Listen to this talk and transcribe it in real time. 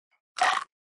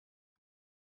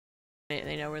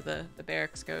They know where the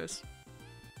barracks goes.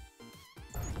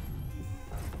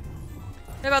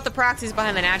 What about the proxies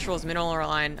behind the Naturals mineral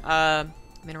line?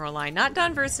 Mineral line. Not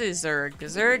done versus Zerg. The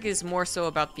Zerg is more so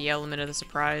about the element of the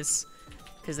surprise.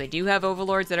 Because they do have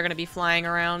overlords that are going to be flying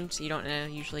around. You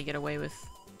don't usually get away with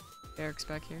barracks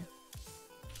back here.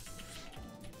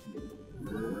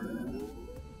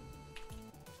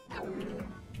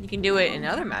 You can do it in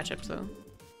other matchups, though.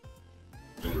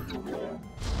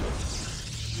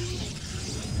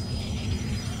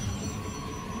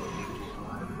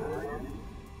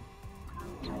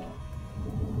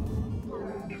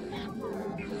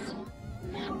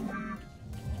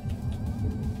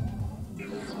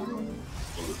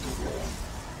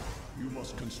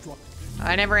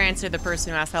 I never answered the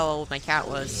person who asked how old my cat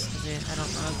was. I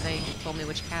don't know if they told me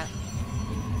which cat.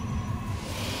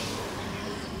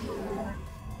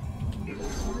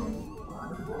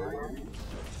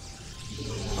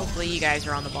 Hopefully you guys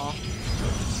are on the ball.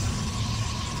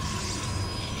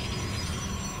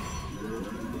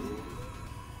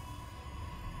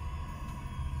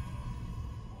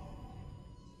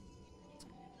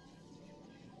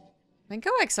 My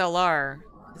Go XLR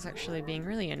is actually being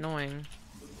really annoying.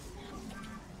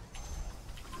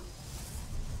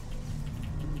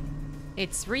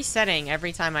 It's resetting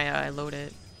every time I load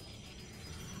it.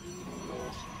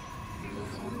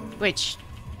 Which,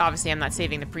 obviously I'm not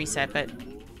saving the preset, but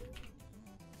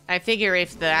I figure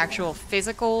if the actual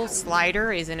physical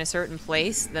slider is in a certain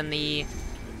place, then the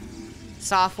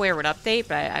software would update,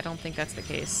 but I don't think that's the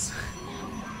case.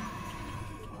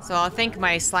 So I think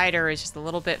my slider is just a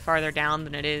little bit farther down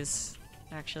than it is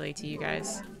actually to you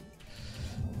guys.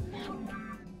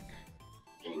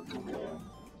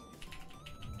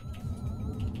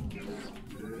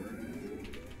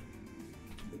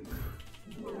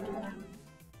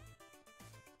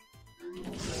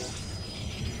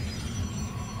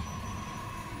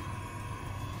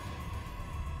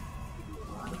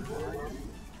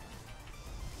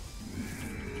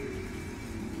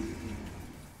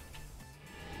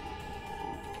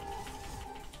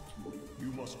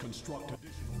 Construct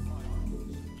additional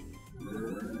pylons.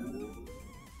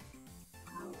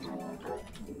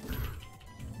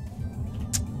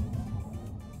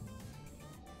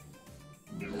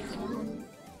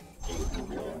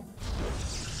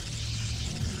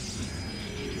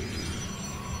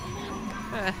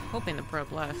 Hoping the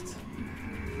probe left.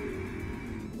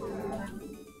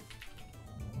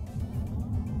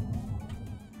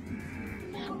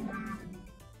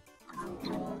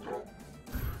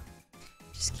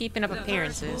 Just keeping up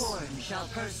appearances. Shall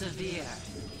persevere.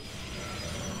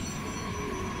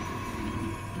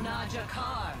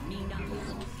 Najakar, Mina.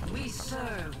 We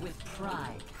serve with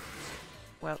pride.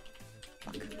 Well,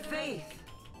 fuck. Faith.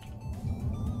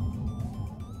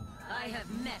 I have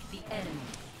met the enemy.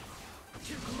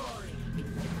 To glory.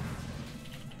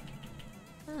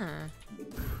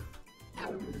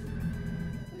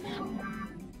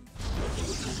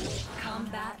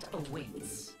 Combat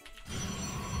awaits.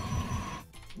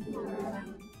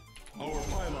 Our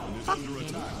pylon is under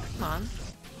attack. Come on.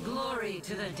 Glory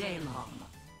to the Daylong.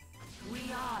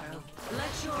 We are.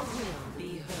 Let your will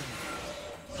be heard.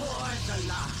 For the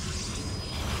last.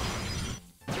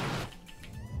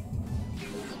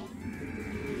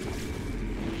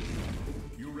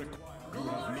 You require.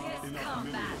 Glorious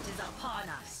combat is upon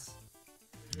us.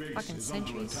 Fucking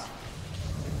sentries.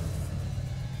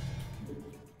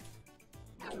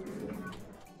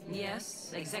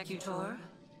 Yes, Executor.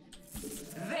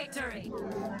 Victory!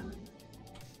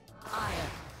 Ire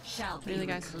shall be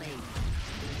reclaimed.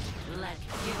 Let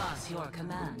give us your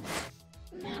command.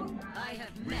 I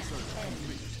have met the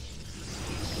enemy.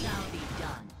 It shall be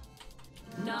done.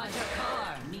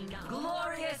 Najakar, Mina.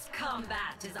 Glorious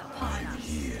combat is upon us.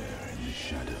 Here in the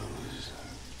shadows.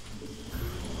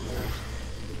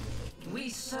 We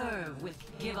serve with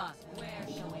give us. Where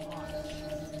shall we march?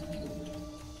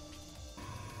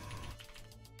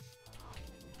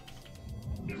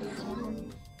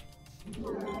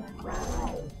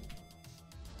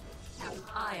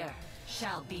 Ire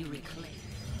shall be reclaimed.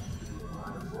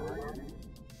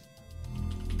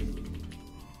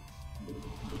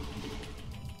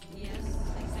 Yes,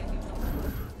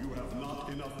 Executor. You have not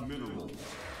enough minerals.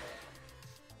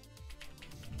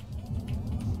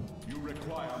 You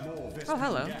require more Vespene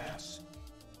hello. gas.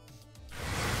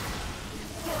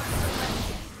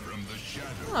 From the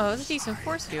shadow. Oh, it's a decent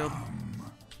force field.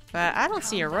 But I don't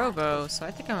see a robo, so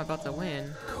I think I'm about to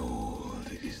win.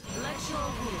 Let your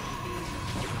will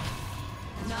be.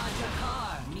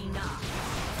 Najakar, Mina.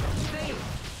 Faith.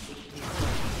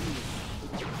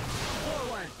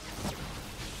 Forward.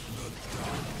 The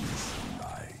darkness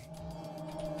light.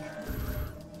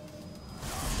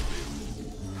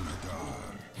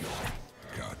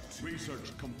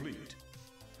 Research complete.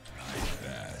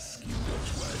 Ask you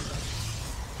which way.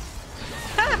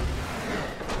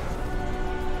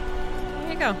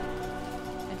 There you go.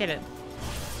 I did it.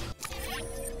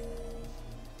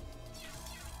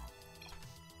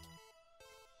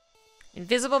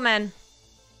 Invisible men.